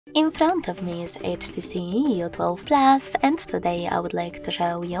In front of me is HTC U12 Plus, and today I would like to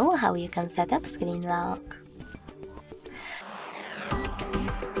show you how you can set up screen lock.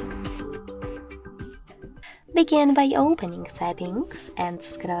 Begin by opening Settings and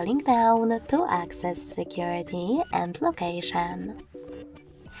scrolling down to access Security and Location.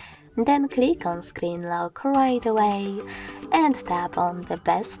 Then click on Screen Lock right away and tap on the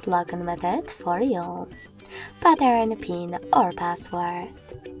best login method for you: pattern, PIN or password.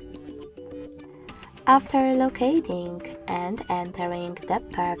 After locating and entering the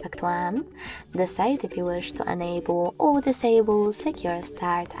perfect one, decide if you wish to enable or disable Secure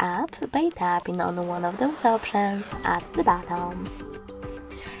Start app by tapping on one of those options at the bottom.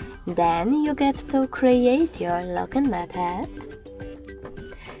 Then you get to create your login method.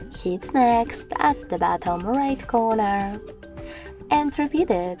 Hit Next at the bottom right corner and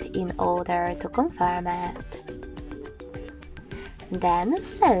repeat it in order to confirm it. Then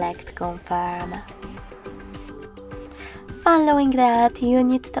select Confirm. Following that, you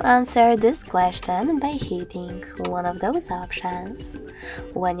need to answer this question by hitting one of those options.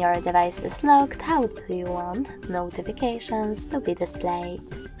 When your device is locked, how do you want notifications to be displayed?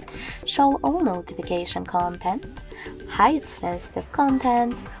 Show all notification content, hide sensitive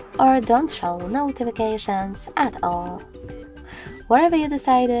content, or don't show notifications at all. Wherever you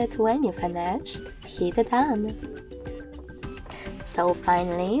decided, when you finished, hit Done. So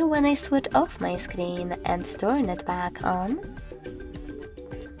finally, when I switch off my screen and turn it back on,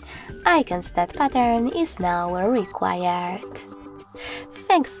 I can see that pattern is now required.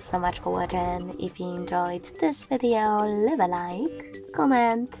 Thanks so much for watching. If you enjoyed this video, leave a like,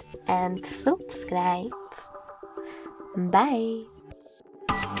 comment and subscribe. Bye!